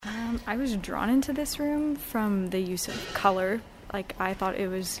I was drawn into this room from the use of color. Like, I thought it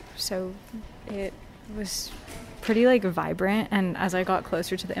was pretty, like, vibrant, and as I got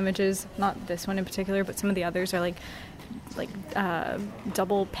closer to the images, not this one in particular, but some of the others are, like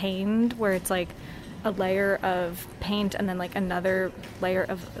double paned, where it's, like, a layer of paint and then, like, another layer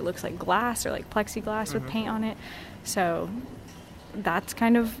of, it looks like glass or, like, plexiglass with paint on it. So that's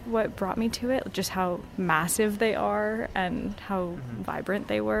kind of what brought me to it, just how massive they are and how vibrant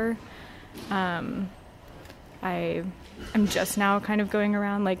they were. I am just now kind of going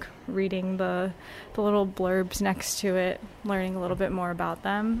around, like, reading the little blurbs next to it, learning a little bit more about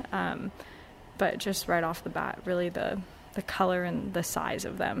them. But just right off the bat, really the color and the size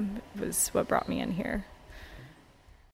of them was what brought me in here.